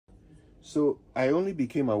So I only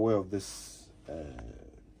became aware of this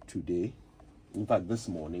today, in fact this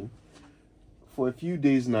morning. For a few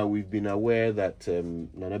days now, we've been aware that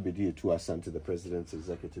Nana Bediatuo Asante, the President's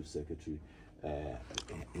Executive Secretary,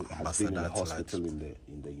 has been in the hospital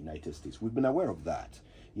in the United States. We've been aware of that.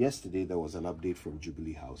 Yesterday, there was an update from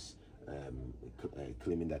Jubilee House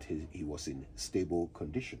claiming that he was in stable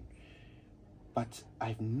condition. But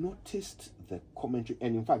I've noticed the commentary,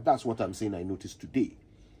 and in fact, that's what I'm saying I noticed today.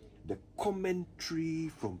 The commentary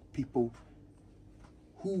from people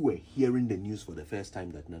who were hearing the news for the first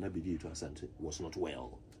time that Nana Bediatuo Asante was not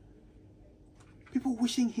well. People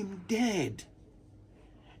wishing him dead.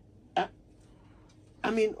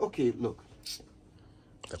 I mean, okay, look.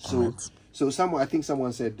 So someone, I think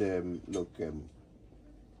someone said, look,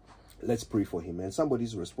 let's pray for him. And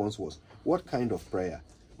somebody's response was, what kind of prayer?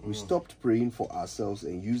 We stopped praying for ourselves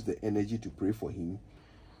and used the energy to pray for him.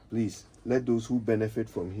 Please, let those who benefit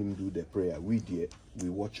from him do the prayer. We, dear, we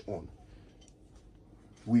watch on.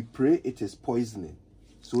 We pray it is poisoning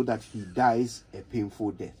so that he dies a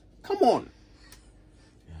painful death. Come on.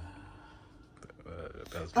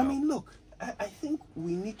 I mean, look, I think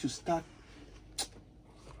we need to start,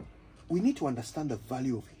 we need to understand the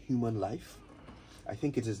value of human life. I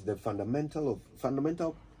think it is the fundamental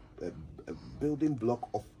building block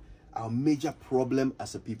of our major problem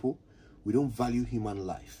as a people. We don't value human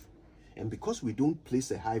life. And because we don't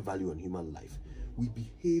place a high value on human life, we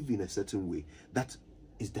behave in a certain way that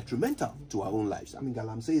is detrimental to our own lives. I mean,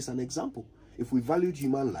 Galamsey is an example. If we valued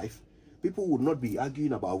human life, people would not be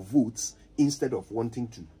arguing about votes instead of wanting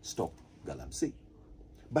to stop Galamsey.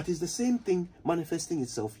 But it's the same thing manifesting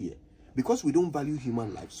itself here. Because we don't value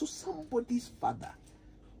human life, so somebody's father,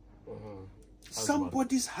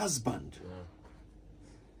 somebody's husband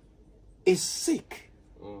is sick,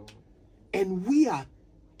 and we are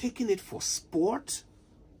taking it for sport.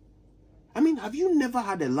 I mean, have you never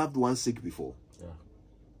had a loved one sick before?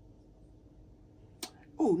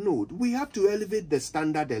 Oh no, we have to elevate the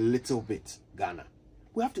standard a little bit, Ghana.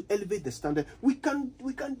 We have to elevate the standard. We can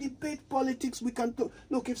debate politics. We can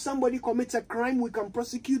look, if somebody commits a crime, we can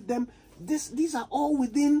prosecute them. These are all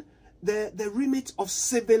within the remit of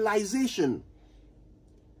civilization.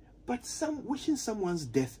 But wishing someone's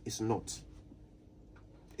death is not.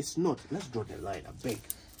 It's not. Let's draw the line, I beg.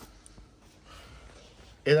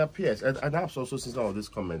 It appears, and I've also seen some of these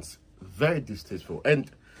comments, very distasteful.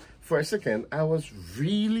 And for a second, I was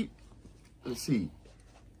really,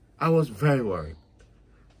 I was very worried.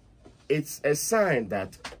 It's a sign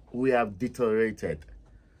that we have deteriorated,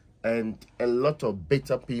 and a lot of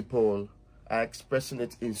bitter people are expressing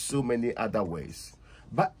it in so many other ways.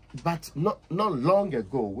 But not long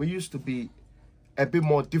ago, we used to be a bit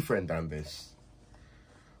more different than this.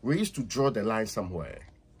 We used to draw the line somewhere.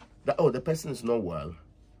 That, oh, the person is not well.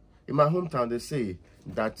 In my hometown, they say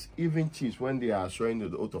that even chiefs, when they are swearing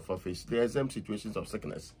the oath of office, they exempt situations of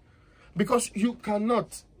sickness. Because you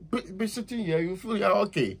cannot be sitting here, you feel you're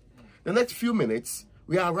okay. The next few minutes,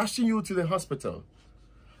 we are rushing you to the hospital.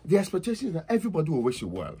 The expectation is that everybody will wish you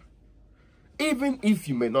well, even if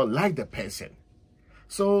you may not like the person.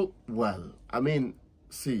 So, well, I mean,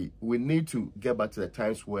 see, we need to get back to the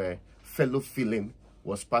times where fellow feeling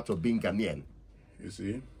was part of being Ghanaian. You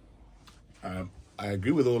see, I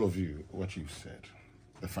agree with all of you, what you've said.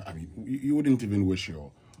 I mean, you wouldn't even wish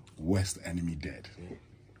your worst enemy dead.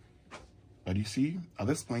 But you see, at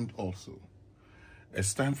this point also,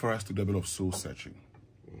 it's time for us to develop soul searching.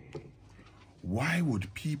 Why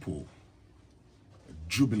would people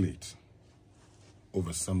jubilate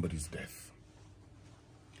over somebody's death?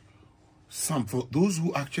 For those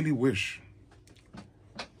who actually wish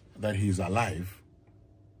that he's alive,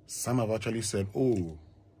 some have actually said, oh,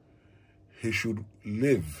 he should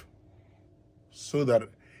live so that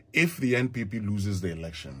if the NPP loses the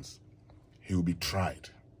elections, he will be tried.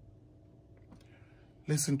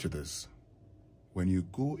 Listen to this. When you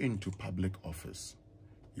go into public office,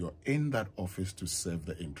 you're in that office to serve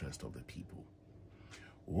the interest of the people.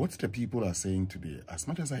 What the people are saying today, as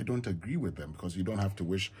much as I don't agree with them, because you don't have to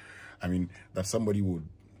wish, I mean, that somebody would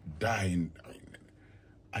die.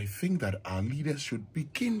 I think that our leaders should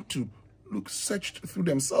begin to search through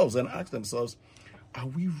themselves and ask themselves, are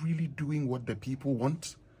we really doing what the people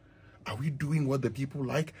want? Are we doing what the people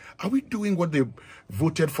like? Are we doing what they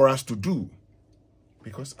voted for us to do?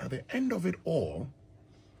 Because at the end of it all,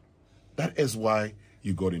 that is why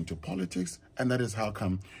you got into politics, and that is how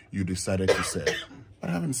come you decided to serve. But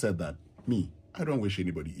having said that, I don't wish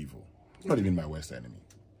anybody evil, not even my worst enemy.